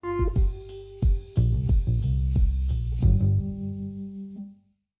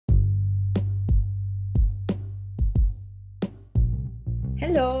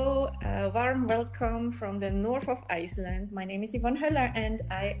warm welcome from the north of Iceland. My name is Yvonne Höller and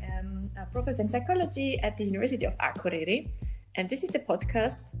I am a professor in psychology at the University of Akureyri. And this is the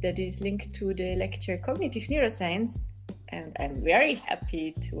podcast that is linked to the lecture Cognitive Neuroscience. And I'm very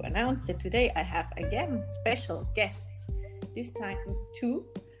happy to announce that today I have again special guests. This time two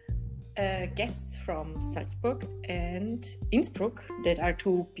guests from Salzburg and Innsbruck, that are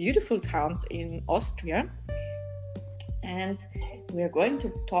two beautiful towns in Austria. And we are going to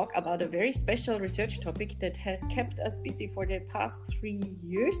talk about a very special research topic that has kept us busy for the past 3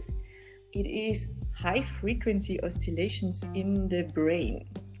 years. It is high-frequency oscillations in the brain.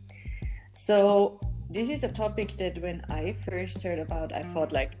 So this is a topic that when I first heard about, I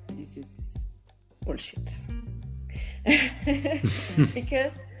thought like, this is bullshit.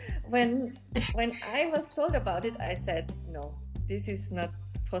 Because when I was told about it, I said, no, this is not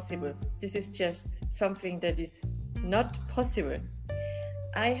possible. This is just something that is not possible.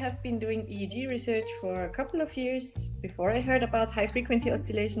 I have been doing EEG research for a couple of years before I heard about high-frequency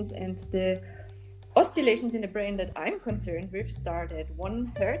oscillations, and the oscillations in the brain that I'm concerned with start at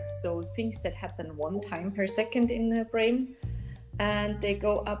 1 hertz, so things that happen 1 time per second in the brain, and they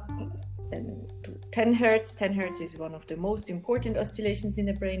go up then to 10 hertz. 10 hertz is one of the most important oscillations in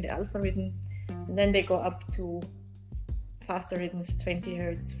the brain, the alpha rhythm, and then they go up to faster rhythms, 20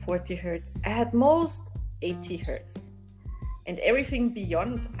 hertz, 40 hertz, at most 80 hertz. And everything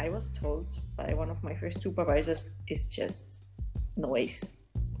beyond, I was told by one of my first supervisors, is just noise.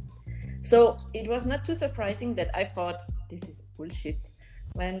 So it was not too surprising that I thought this is bullshit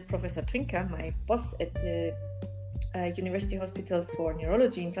when Professor Trinker, my boss at the University Hospital for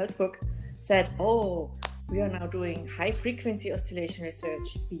Neurology in Salzburg, said, oh, we are now doing high frequency oscillation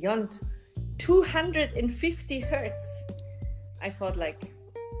research beyond 250 hertz. I thought like,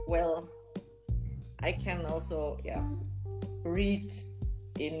 well, I can also read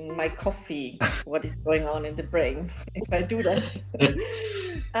in my coffee what is going on in the brain if I do that.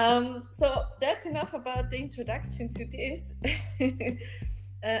 So that's enough about the introduction to this.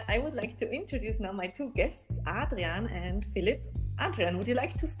 I would like to introduce now my two guests, Adrian and Philip. Adrian, would you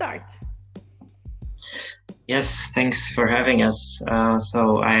like to start? Yes, thanks for having us.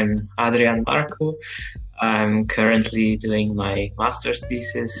 So I'm Adrian Marcu. I'm currently doing my master's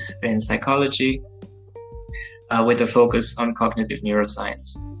thesis in psychology with a focus on cognitive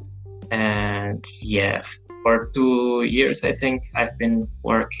neuroscience. And for 2 years, I think, I've been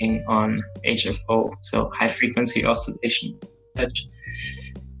working on HFO, so high frequency oscillation. That's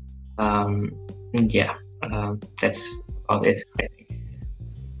about it, I think.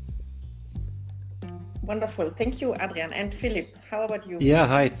 Wonderful. Thank you, Adrian. And Philip, how about you? Yeah,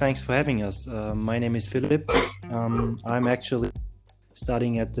 hi. Thanks for having us. My name is Philip. I'm actually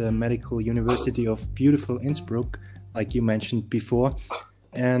studying at the Medical University of beautiful Innsbruck, like you mentioned before.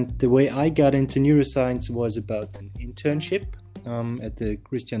 And the way I got into neuroscience was about an internship at the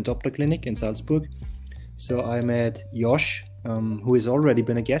Christian Doppler Clinic in Salzburg. So I met Josh, who has already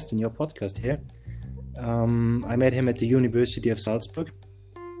been a guest in your podcast here. I met him at the University of Salzburg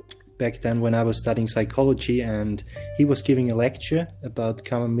back then when I was studying psychology, and he was giving a lecture about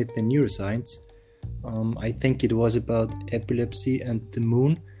common myth in neuroscience. I think it was about epilepsy and the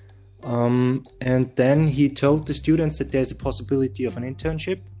moon. And then he told the students that there's a possibility of an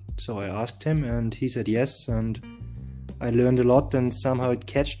internship. So I asked him and he said yes, and I learned a lot and somehow it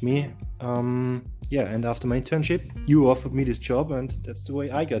catched me. And after my internship, you offered me this job, and that's the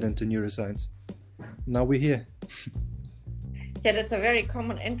way I got into neuroscience. Now we're here. Yeah, that's a very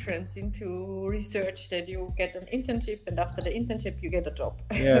common entrance into research, that you get an internship and after the internship you get a job.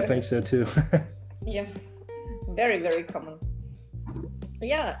 Yeah, I think so too. Yeah, very, very common.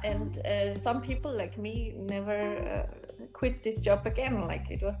 Yeah, and some people like me never quit this job again.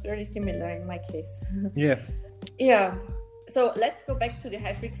 Like, it was very similar in my case. Yeah. Yeah. So let's go back to the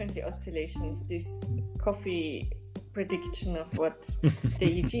high frequency oscillations, this coffee prediction of what the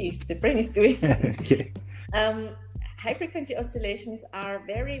EEG is, the brain is doing. Okay. High frequency oscillations are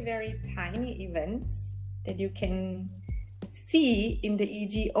very, very tiny events that you can see in the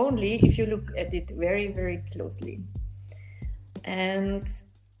EEG only if you look at it very, very closely. And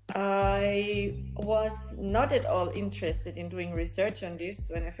I was not at all interested in doing research on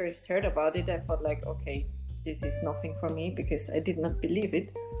this. When I first heard about it, I thought like, okay, this is nothing for me, because I did not believe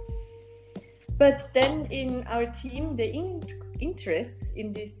it. But then in our team, the interest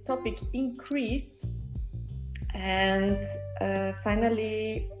in this topic increased. And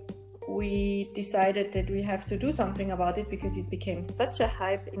finally, we decided that we have to do something about it, because it became such a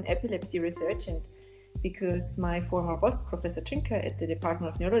hype in epilepsy research, and because my former boss, Professor Trinker at the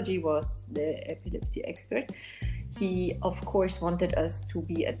Department of Neurology, was the epilepsy expert. he of course wanted us to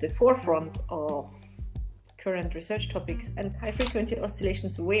be at the forefront of current research topics, and high frequency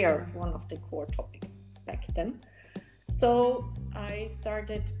oscillations were one of the core topics back then. So I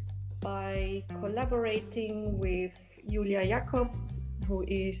started by collaborating with Julia Jacobs, who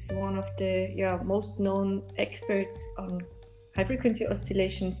is one of the most known experts on high frequency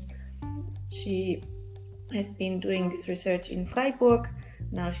oscillations. She has been doing this research in Freiburg.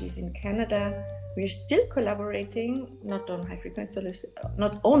 Now she's in Canada. We're still collaborating, not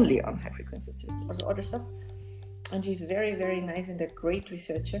only on high frequency oscillations, also other stuff. And she's very, very nice and a great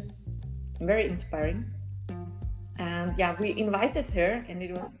researcher, very inspiring. And we invited her, and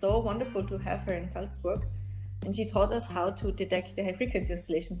it was so wonderful to have her in Salzburg. And she taught us how to detect the high frequency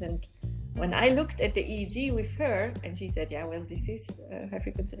oscillations. And when I looked at the EEG with her, and she said, this is high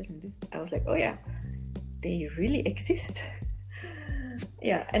frequency oscillations, I was like, oh yeah, they really exist.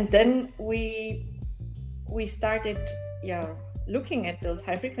 And then we started looking at those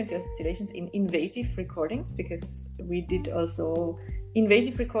high frequency oscillations in invasive recordings, because we did also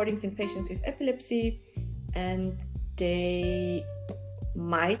invasive recordings in patients with epilepsy, and they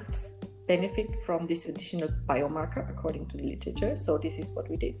might benefit from this additional biomarker according to the literature. So this is what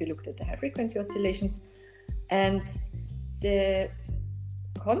we did. We looked at the high frequency oscillations, and the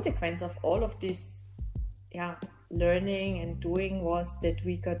consequence of all of this learning and doing was that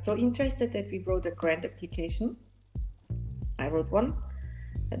we got so interested that we wrote a grant application. I wrote one.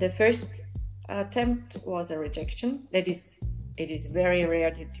 The first attempt was a rejection. That is, it is very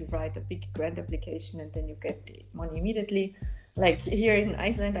rare that you write a big grant application and then you get the money immediately. Like here in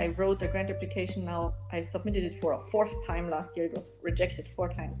Iceland, I wrote a grant application. Now I submitted it for a 4th time. Last year it was rejected 4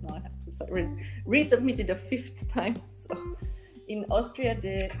 times. Now I have to resubmit it a 5th time. So in Austria,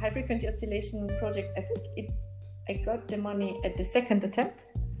 the high frequency oscillation project, I got the money at the 2nd attempt,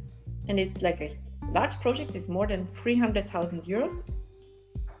 and it's like a large project. It's more than 300,000 euros.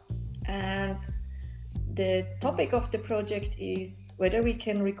 And the topic of the project is whether we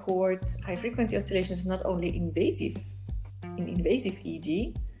can record high frequency oscillations not only in invasive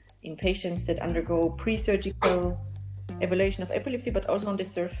EEG in patients that undergo pre-surgical evaluation of epilepsy, but also on the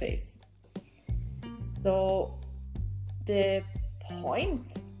surface. So the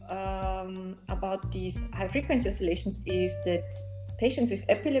point about these high frequency oscillations is that patients with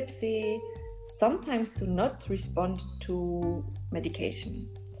epilepsy sometimes do not respond to medication.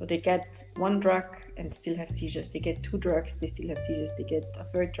 So they get 1 drug and still have seizures. They get 2 drugs, they still have seizures. They get a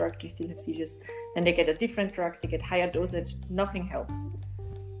 3rd drug, they still have seizures. Then they get a different drug, they get higher dosage, nothing helps.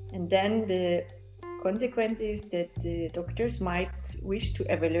 And then the consequence is that the doctors might wish to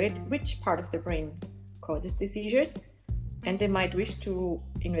evaluate which part of the brain causes the seizures, and they might wish to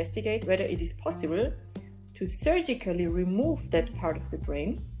investigate whether it is possible to surgically remove that part of the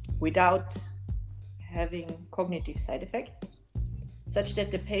brain without having cognitive side effects, such that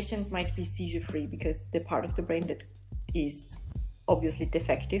the patient might be seizure-free because the part of the brain that is obviously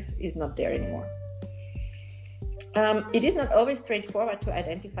defective is not there anymore. It is not always straightforward to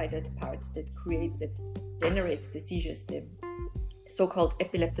identify that part that generates the seizures, the so-called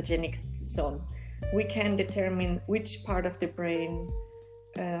epileptogenic zone. We can determine which part of the brain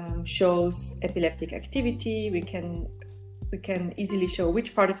shows epileptic activity. We can easily show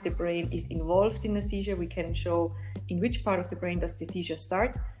which part of the brain is involved in a seizure. We can show in which part of the brain does the seizure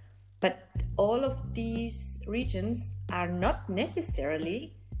start. But all of these regions are not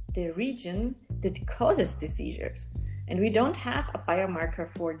necessarily the region that causes the seizures. And we don't have a biomarker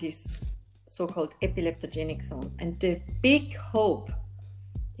for this so-called epileptogenic zone. And the big hope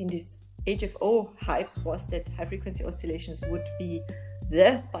in this HFO hype was that high frequency oscillations would be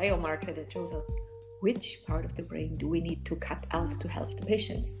the biomarker that shows us which part of the brain do we need to cut out to help the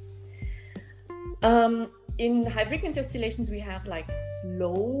patients. In high frequency oscillations, we have like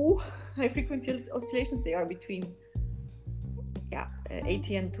slow high frequency oscillations. They are between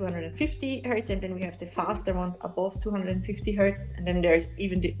 80 and 250 hertz, and then we have the faster ones above 250 hertz, and then there's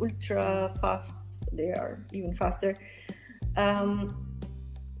even the ultra fast. They are even faster.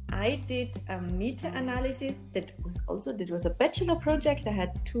 I did a meta-analysis that was a bachelor project. I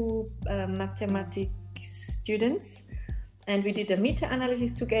had 2 mathematics students, and we did a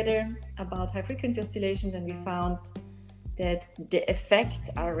meta-analysis together about high frequency oscillations, and we found that the effects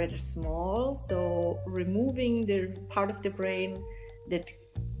are rather small. So removing the part of the brain that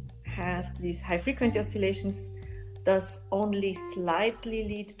has these high frequency oscillations does only slightly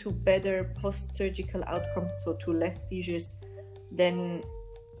lead to better post-surgical outcomes, so to less seizures than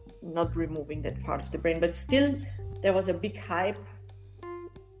not removing that part of the brain. But still, there was a big hype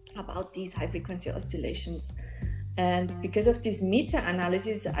about these high frequency oscillations, And because of this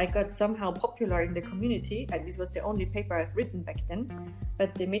meta-analysis, I got somehow popular in the community. And this was the only paper I've written back then. But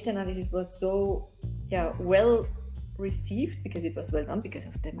the meta-analysis was so well received because it was well done, because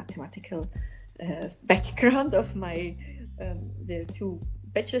of the mathematical background of my the two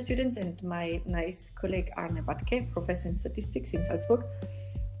bachelor students and my nice colleague Arne Batke, professor in statistics in Salzburg.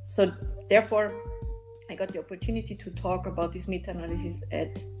 So therefore, I got the opportunity to talk about this meta-analysis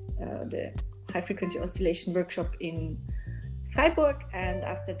at the high-frequency oscillation workshop in Freiburg, and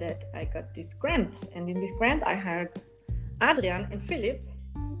after that I got this grant, and in this grant I hired Adrian and Philip.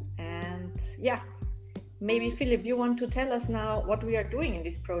 And maybe Philip, you want to tell us now what we are doing in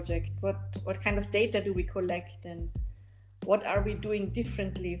this project, what kind of data do we collect, and what are we doing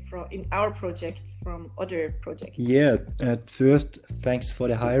differently in our project from other projects? Yeah, at first, thanks for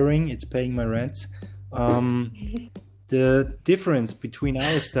the hiring, it's paying my rent. The difference between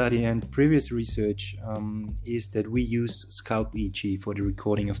our study and previous research is that we use scalp EEG for the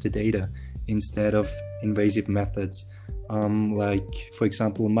recording of the data instead of invasive methods, like, for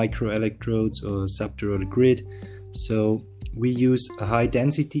example, microelectrodes or subdural grid. So we use a high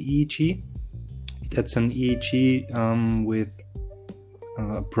density EEG. That's an EEG with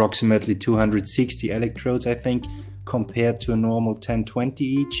approximately 260 electrodes, I think, compared to a normal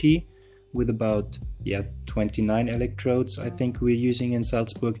 1020 EEG with about 29 electrodes, I think we're using in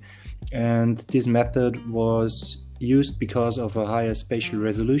Salzburg. And this method was used because of a higher spatial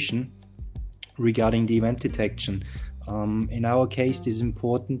resolution regarding the event detection. In our case, this is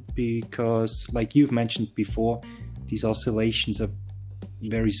important because, like you've mentioned before, these oscillations are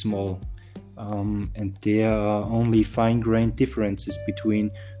very small, and there are only fine-grained differences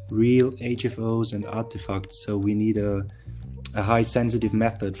between real HFOs and artifacts, so we need a high sensitive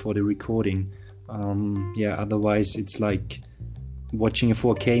method for the recording. Otherwise it's like watching a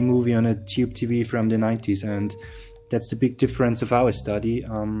 4K movie on a tube TV from the 90s, and that's the big difference of our study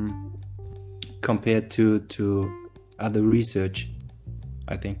compared to other research,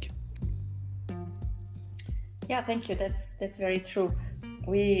 I think. Yeah, thank you. That's very true.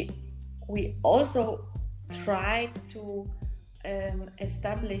 We also tried to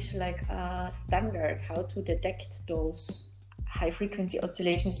establish like a standard how to detect those high frequency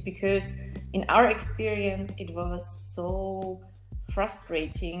oscillations, because in our experience it was so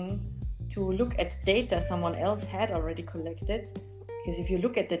frustrating to look at data someone else had already collected. Because if you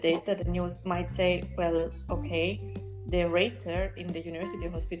look at the data, then you might say, well, okay, the rater in the university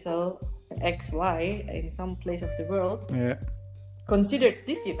hospital XY in some place of the world considered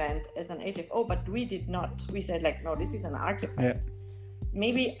this event as an HFO, but we did not. We said like, no, this is an artifact.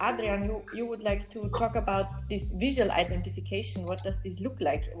 Maybe Adrian, you would like to talk about this visual identification. What does this look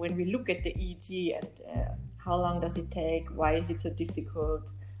like when we look at the EEG, and how long does it take? Why is it so difficult?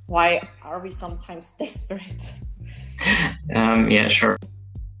 Why are we sometimes desperate? Yeah, sure.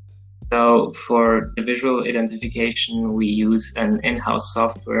 So for the visual identification, we use an in-house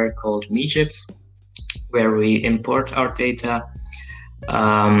software called MeGips, where we import our data.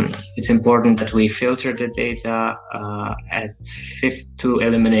 It's important that we filter the data to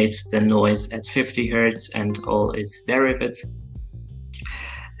eliminate the noise at 50 Hertz and all its derivatives.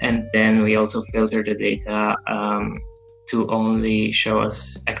 And then we also filter the data to only show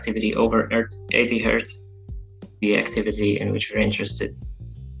us activity over 80 Hertz, the activity in which we're interested.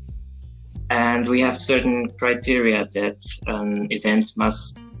 And we have certain criteria that an event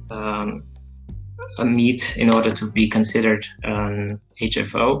must meet in order to be considered an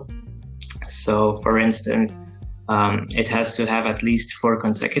HFO. So, for instance, it has to have at least 4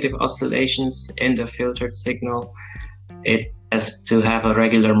 consecutive oscillations in the filtered signal. It has to have a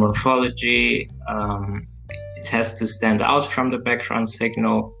regular morphology. It has to stand out from the background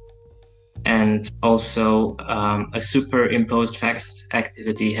signal. And also a superimposed fast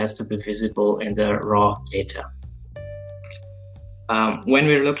activity has to be visible in the raw data. When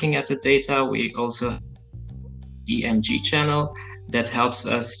we're looking at the data, we also have the EMG channel that helps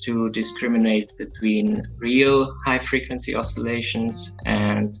us to discriminate between real high-frequency oscillations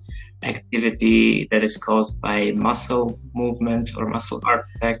and activity that is caused by muscle movement or muscle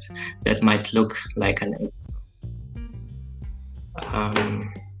artifacts that might look like an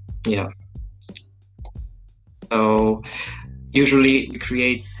So usually we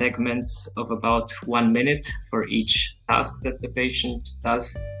create segments of about 1 minute for each task that the patient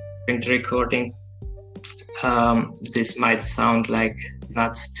does during the recording. This might sound like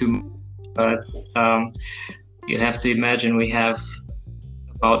not too much, but you have to imagine we have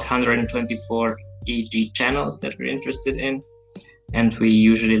about 124 EEG channels that we're interested in, and we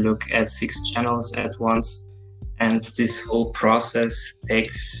usually look at 6 channels at once. And this whole process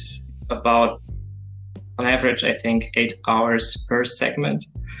takes about on average, I think 8 hours per segment.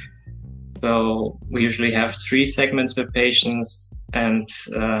 So we usually have 3 segments per patients, and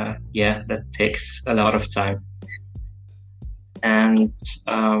that takes a lot of time. And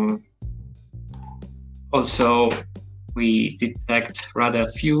also we detect rather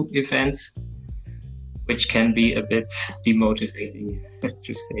few events, which can be a bit demotivating,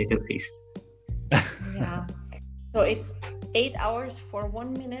 to say the least. Yeah. So it's 8 hours for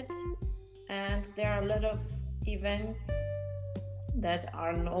 1 minute, and there are a lot of events that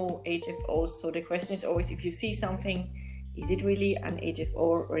are no HFOs. So the question is always, if you see something, is it really an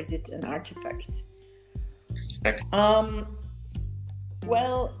HFO or is it an artifact? Exactly.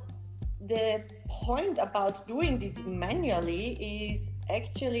 Well, the point about doing this manually is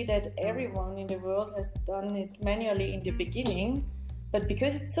actually that everyone in the world has done it manually in the beginning, but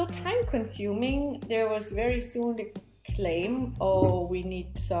because it's so time consuming, there was very soon the claim, oh, we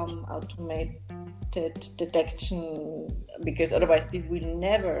need some automated detection, because otherwise this will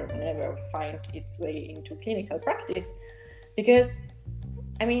never find its way into clinical practice. Because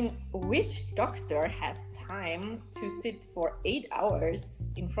I mean, which doctor has time to sit for 8 hours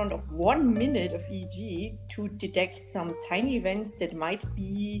in front of 1 minute of EEG to detect some tiny events that might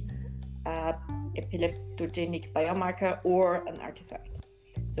be epileptogenic biomarker or an artifact?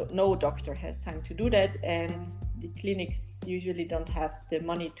 So no doctor has time to do that, and the clinics usually don't have the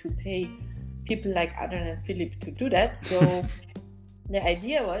money to pay people like Adrian and Philip to do that. So the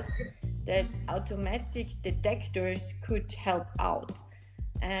idea was that automatic detectors could help out.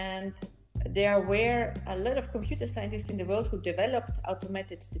 And there were a lot of computer scientists in the world who developed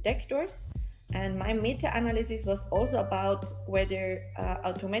automated detectors. And my meta-analysis was also about whether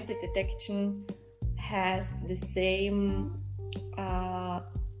automated detection has the same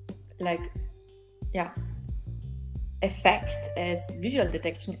effect as visual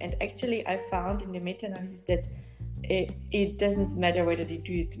detection. And actually I found in the meta-analysis that it doesn't matter whether they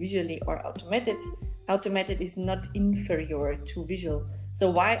do it visually or automated. Automated is not inferior to visual. So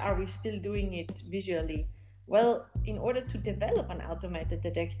why are we still doing it visually? Well, in order to develop an automated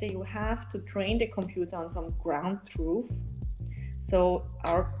detector, you have to train the computer on some ground truth. So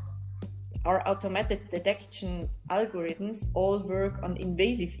our automated detection algorithms all work on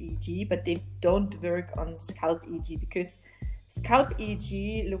invasive EEG, but they don't work on scalp EEG, because scalp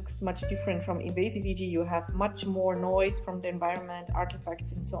EEG looks much different from invasive EEG. You have much more noise from the environment,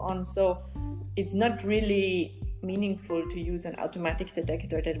 artifacts, and so on. So it's not really meaningful to use an automatic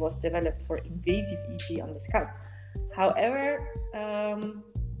detector that was developed for invasive EEG on the scalp. However,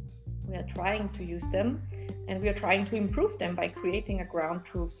 we are trying to use them, and we are trying to improve them by creating a ground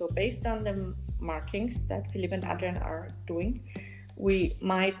truth. So based on the markings that Philip and Adrian are doing, we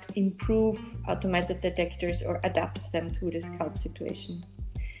might improve automated detectors or adapt them to the scalp situation.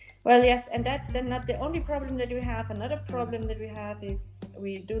 Well, yes, and that's then not the only problem that we have. Another problem that we have is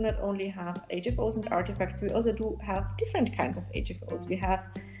we do not only have HFOs and artifacts, we also do have different kinds of HFOs. We have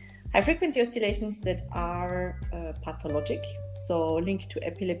high-frequency oscillations that are pathologic, so linked to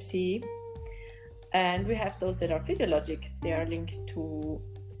epilepsy, and we have those that are physiologic. They are linked to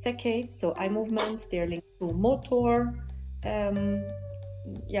saccades, so eye movements. They are linked to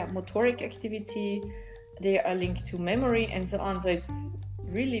motoric activity. They are linked to memory and so on. So it's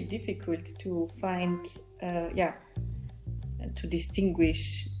really difficult to find, to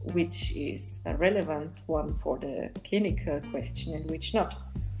distinguish which is a relevant one for the clinical question and which not.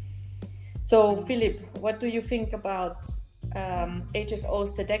 So, Philip, what do you think about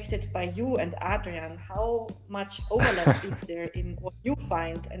HFOs detected by you and Adrian? How much overlap is there in what you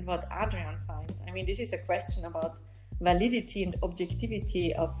find and what Adrian finds? I mean, this is a question about validity and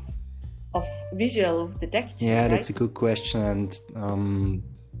objectivity of visual detection. Yeah, right? That's a good question, and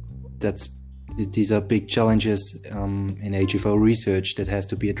these are big challenges in HFO research that has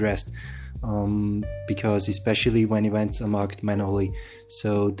to be addressed, because especially when events are marked manually,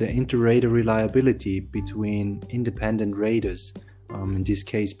 so the inter-rater reliability between independent raters, in this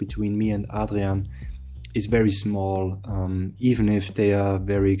case between me and Adrian, is very small, even if they are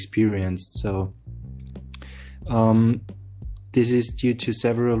very experienced. So this is due to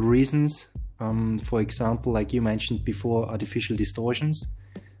several reasons. For example, like you mentioned before, artificial distortions,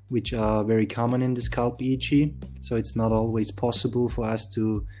 which are very common in the scalp EEG. So it's not always possible for us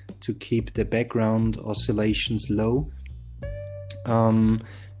to keep the background oscillations low.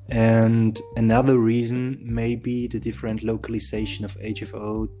 And another reason may be the different localization of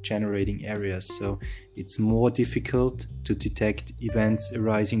HFO generating areas. So it's more difficult to detect events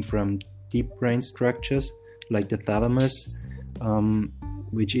arising from deep brain structures like the thalamus,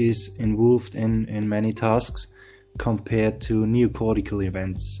 which is involved in many tasks, compared to neocortical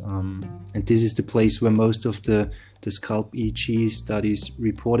events. And this is the place where most of the scalp EEG studies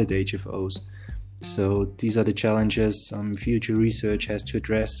reported HFOs. So these are the challenges future research has to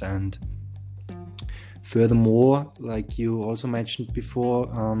address. And furthermore, like you also mentioned before,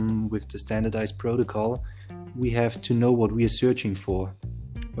 with the standardized protocol, we have to know what we are searching for.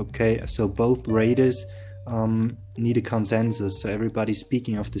 Okay, so both raters need a consensus, so everybody's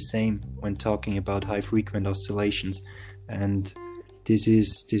speaking of the same when talking about high frequent oscillations, and this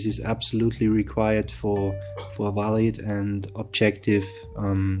is absolutely required for a valid and objective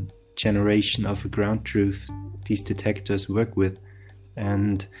generation of a ground truth these detectors work with.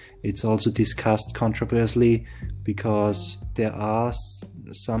 And it's also discussed controversially because there are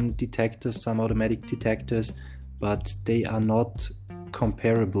some detectors, some automatic detectors, but they are not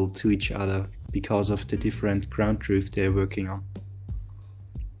comparable to each other because of the different ground truth they're working on.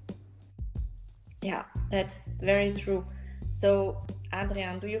 Yeah, that's very true. So,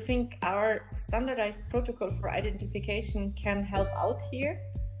 Adrian, do you think our standardized protocol for identification can help out here,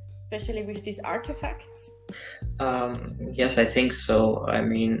 especially with these artifacts? Yes, I think so. I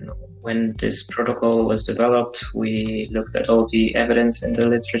mean, when this protocol was developed, we looked at all the evidence in the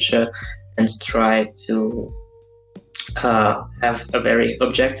literature and tried to have a very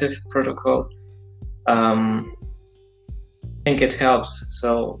objective protocol. I think it helps.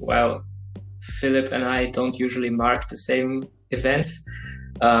 So while Philip and I don't usually mark the same events,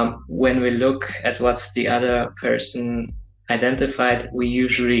 when we look at what the other person identified, we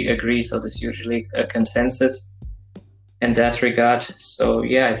usually agree. So there's usually a consensus in that regard. So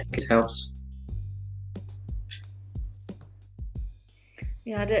yeah, I think it helps.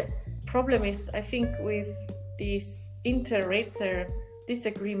 Yeah, the problem is, I think, with these inter-rater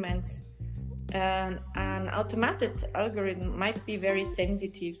disagreements, an automated algorithm might be very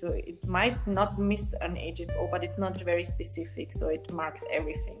sensitive, so it might not miss an HFO, but it's not very specific, so it marks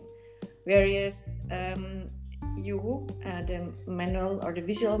everything. Whereas you, the manual or the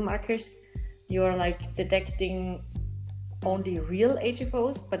visual markers, you're like detecting only real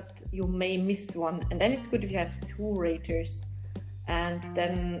HFOs, but you may miss one. And then it's good if you have two raters and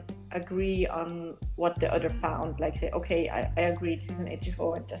then agree on what the other found. Like say, okay, I agree, this is an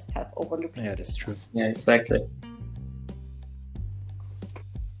HFO, and just have overlooked it. Yeah, that's true. Yeah, exactly.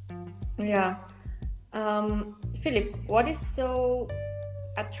 Yeah. Philip, what is so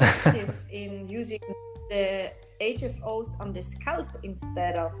attractive in using the HFOs on the scalp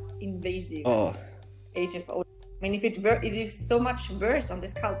instead of invasive HFOs? I mean, if it is so much worse on the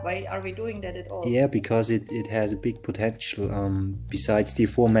scalp, why are we doing that at all? Yeah, because it has a big potential. Besides the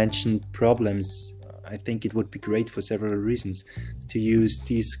aforementioned problems, I think it would be great for several reasons to use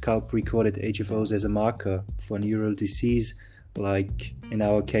these scalp-recorded HFOs as a marker for neural disease, like in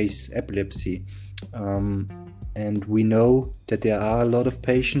our case, epilepsy. And we know that there are a lot of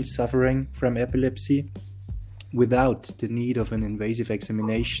patients suffering from epilepsy without the need of an invasive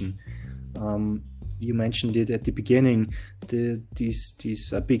examination. You mentioned it at the beginning,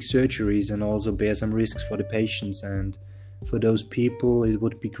 these are big surgeries and also bear some risks for the patients. And for those people, it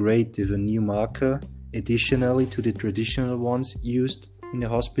would be great if a new marker, additionally to the traditional ones used in the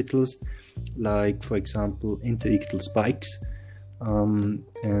hospitals, like, for example, interictal spikes.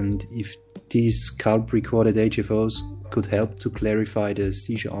 And if these scalp-recorded HFOs could help to clarify the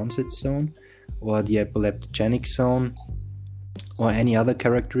seizure onset zone or the epileptogenic zone or any other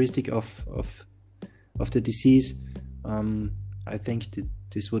characteristic of the disease, I think that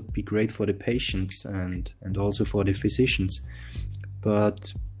this would be great for the patients and also for the physicians.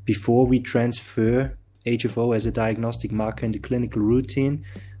 But before we transfer HFO as a diagnostic marker in the clinical routine,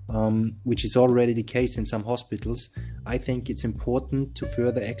 which is already the case in some hospitals, I think it's important to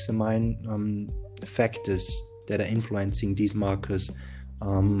further examine factors that are influencing these markers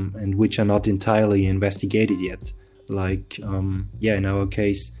and which are not entirely investigated yet, like in our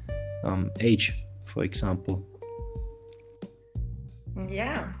case, age, for example.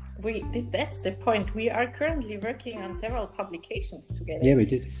 Yeah, that's the point. We are currently working on several publications together. Yeah, we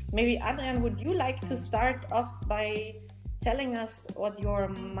did. Maybe, Adrian, would you like to start off by telling us what your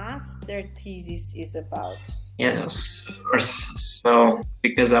master thesis is about? Yes, of course. So,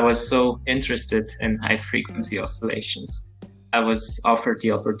 because I was so interested in high frequency oscillations, I was offered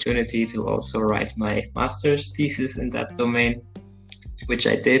the opportunity to also write my master's thesis in that domain, which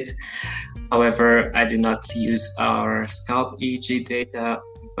I did. However, I did not use our scalp EEG data,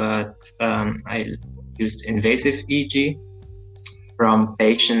 but I used invasive EEG from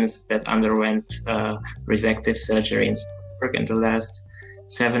patients that underwent resective surgery in the last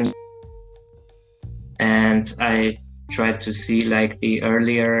 7 years. And I tried to see, like the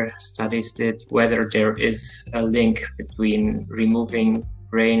earlier studies did, whether there is a link between removing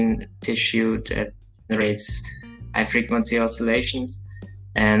brain tissue that generates high-frequency oscillations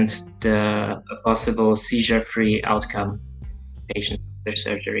and the possible seizure-free outcome patient after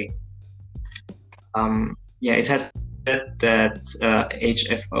surgery. It has said that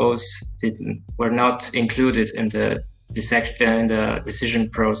HFOs were not included in the decision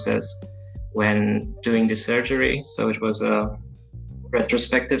process when doing the surgery, so it was a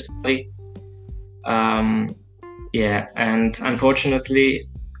retrospective study. And unfortunately,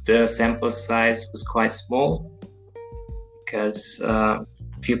 the sample size was quite small because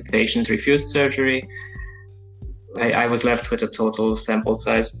few patients refused surgery. I was left with a total sample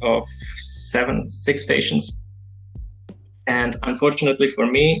size of 6 patients. And unfortunately for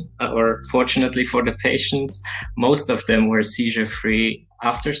me, or fortunately for the patients, most of them were seizure-free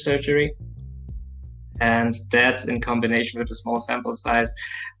after surgery. And that, in combination with a small sample size,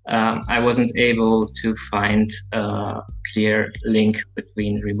 I wasn't able to find a clear link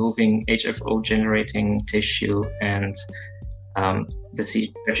between removing HFO generating tissue and the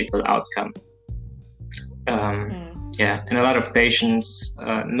surgical outcome. In a lot of patients,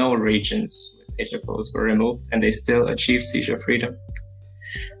 no regions with HFOs were removed and they still achieved seizure freedom.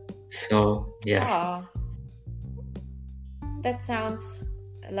 So, yeah. That sounds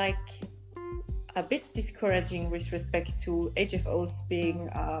like a bit discouraging with respect to HFOs being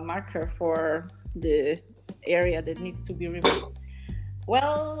a marker for the area that needs to be removed.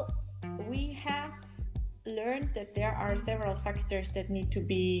 Well, we have learned that there are several factors that need to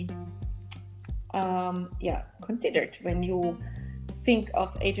be considered when you think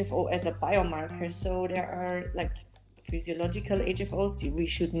of HFO as a biomarker. So there are like physiological HFOs, we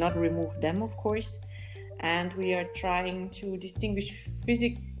should not remove them, of course, and we are trying to distinguish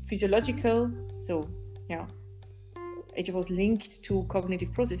physiological, so HFOs linked to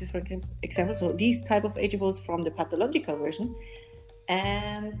cognitive processes, for example, so these type of HFOs from the pathological version.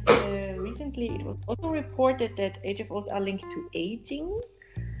 And recently it was also reported that HFOs are linked to aging.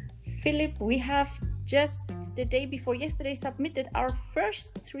 Philip, we have just the day before yesterday submitted our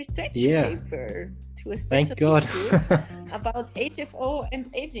first research paper to a special issue about HFO and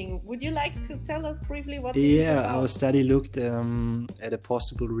aging. Would you like to tell us briefly what this is about? Our study looked at a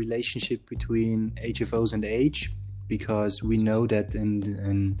possible relationship between HFOs and age, because we know that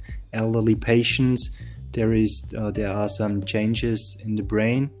in elderly patients there are some changes in the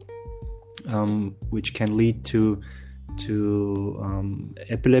brain which can lead to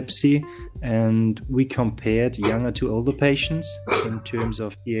epilepsy, and we compared younger to older patients in terms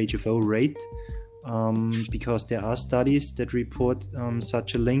of the HFO rate, because there are studies that report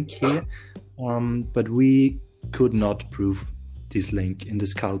such a link here, but we could not prove this link in the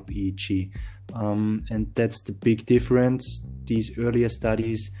scalp EEG, and that's the big difference. These earlier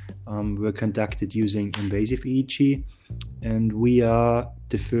studies were conducted using invasive EEG, and we are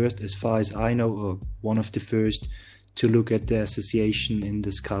the first, as far as I know, or one of the first, to look at the association in the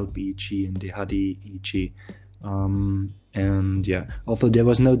scalp EEG and the HADI EEG. Although there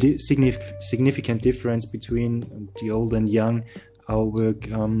was no significant difference between the old and young, our work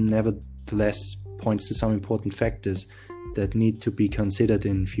nevertheless points to some important factors that need to be considered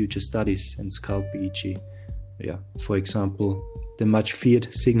in future studies in scalp EEG. For example, the much feared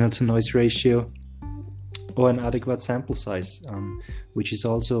signal-to-noise ratio, or an adequate sample size, which is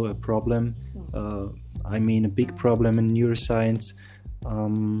also a problem. A big problem in neuroscience,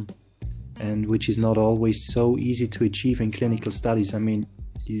 and which is not always so easy to achieve in clinical studies.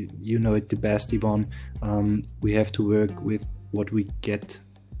 You know it the best, Yvonne. We have to work with what we get,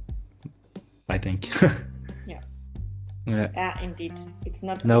 I think. Indeed. It's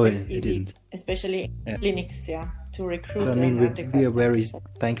not always easy, it isn't. Especially in clinics, to recruit. We are very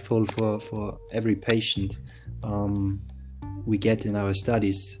thankful for every patient we get in our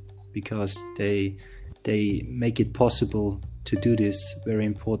studies, because they make it possible to do this very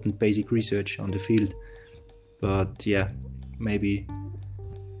important basic research on the field. But maybe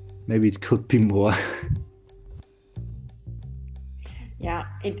it could be more.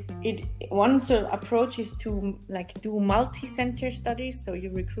 One sort of approach is to do multi-center studies, so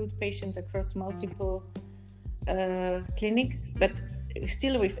you recruit patients across multiple clinics, but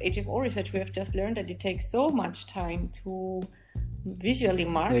still with HFO research we have just learned that it takes so much time to visually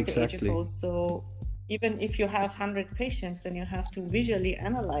mark the HFOs. So even if you have 100 patients, then you have to visually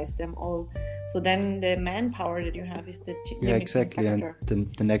analyze them all. So then the manpower that you have is the limiting factor.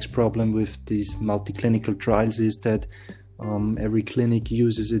 And the next problem with these multi-clinical trials is that every clinic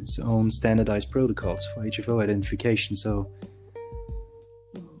uses its own standardized protocols for HFO identification. So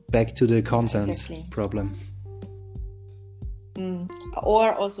back to the consensus problem.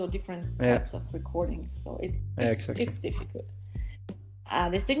 or also different types of recordings. So it's exactly. It's difficult.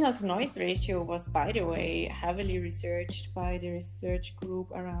 The signal-to-noise ratio was, by the way, heavily researched by the research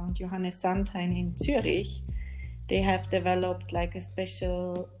group around Johannes Sandheim in Zurich. They have developed like a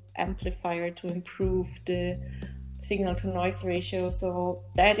special amplifier to improve the signal-to-noise ratio. So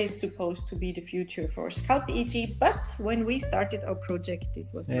that is supposed to be the future for scalp EEG. But when we started our project,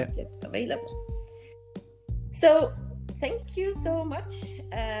 this was not yet available. So thank you so much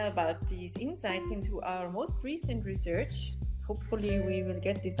about these insights into our most recent research. Hopefully we will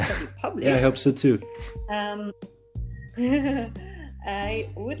get this study published. Yeah, I hope so too. I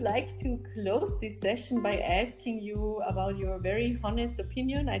would like to close this session by asking you about your very honest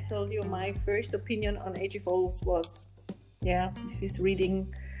opinion. I told you my first opinion on HFOs was, this is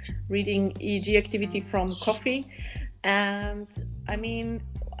reading EEG activity from coffee. And I mean,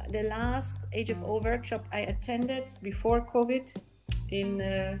 the last HFO workshop I attended before COVID in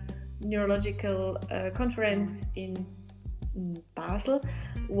a neurological conference in Basel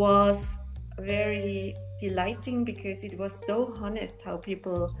was very delighting because it was so honest how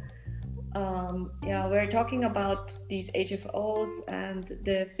people were talking about these HFOs. And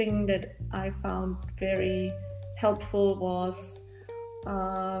the thing that I found very helpful was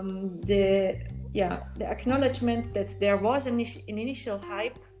the acknowledgement that there was an initial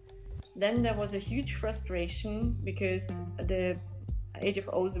hype, then there was a huge frustration because the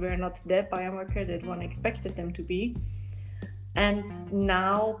HFOs were not the biomarker that one expected them to be. And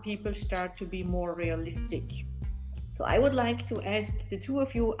now people start to be more realistic. So I would like to ask the two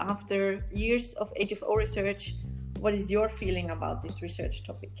of you, after years of HFO research, what is your feeling about this research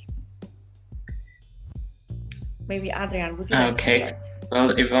topic? Maybe Adrian, would you like to start? Well,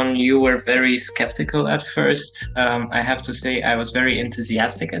 Yvonne, you were very skeptical at first. I have to say I was very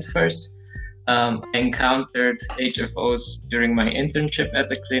enthusiastic at first. I encountered HFOs during my internship at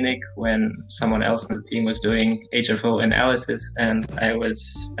the clinic when someone else on the team was doing HFO analysis, and I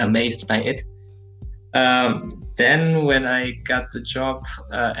was amazed by it. Then when I got the job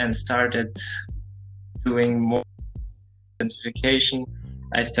and started doing more identification,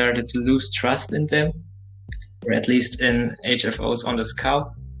 I started to lose trust in them, or at least in HFOs on the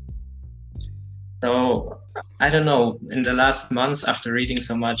scalp. So I don't know, in the last months after reading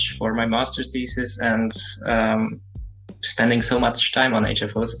so much for my master's thesis and spending so much time on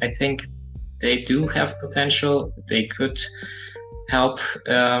HFOs, I think they do have potential. They could help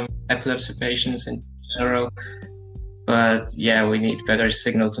epilepsy patients in general. But yeah, we need better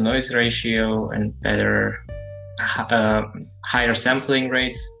signal-to-noise ratio and better higher sampling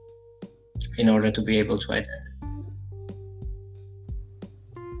rates in order to be able to identify.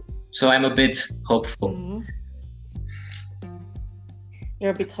 So I'm a bit hopeful. Mm-hmm.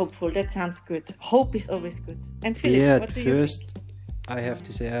 You're a bit hopeful. That sounds good. Hope is always good. And Philip, at first, I have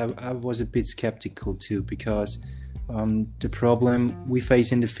to say I was a bit skeptical too, because the problem we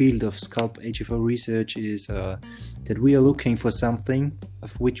face in the field of scalp HFO research is that we are looking for something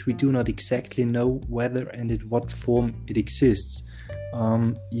of which we do not exactly know whether and in what form it exists,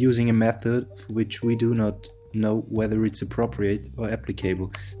 using a method for which we do not know whether it's appropriate or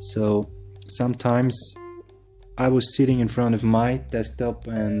applicable. So sometimes I was sitting in front of my desktop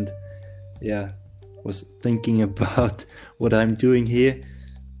and was thinking about what I'm doing here.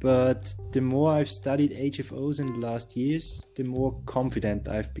 But the more I've studied HFOs in the last years, the more confident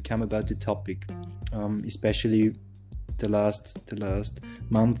I've become about the topic, especially the last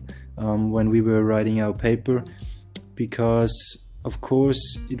month when we were writing our paper, because of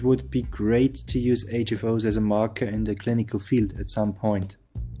course, it would be great to use HFOs as a marker in the clinical field at some point.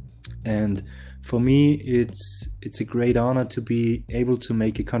 And for me, it's a great honor to be able to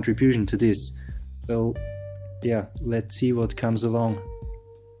make a contribution to this. So, let's see what comes along.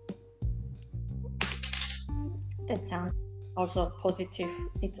 That sounds also positive.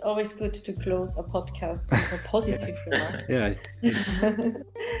 It's always good to close a podcast with a positive remark.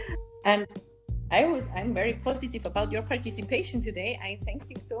 And I'm very positive about your participation today. I thank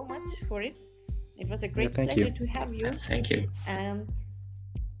you so much for it. It was a great pleasure to have you. Thank you. And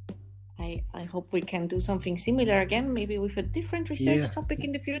I hope we can do something similar again, maybe with a different research topic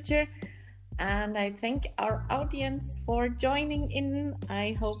in the future. And I thank our audience for joining in.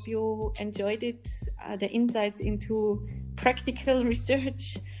 I hope you enjoyed it, the insights into practical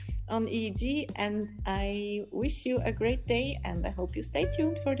research on EEG, and I wish you a great day, and I hope you stay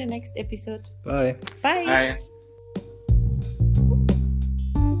tuned for the next episode. Bye. Bye. Bye.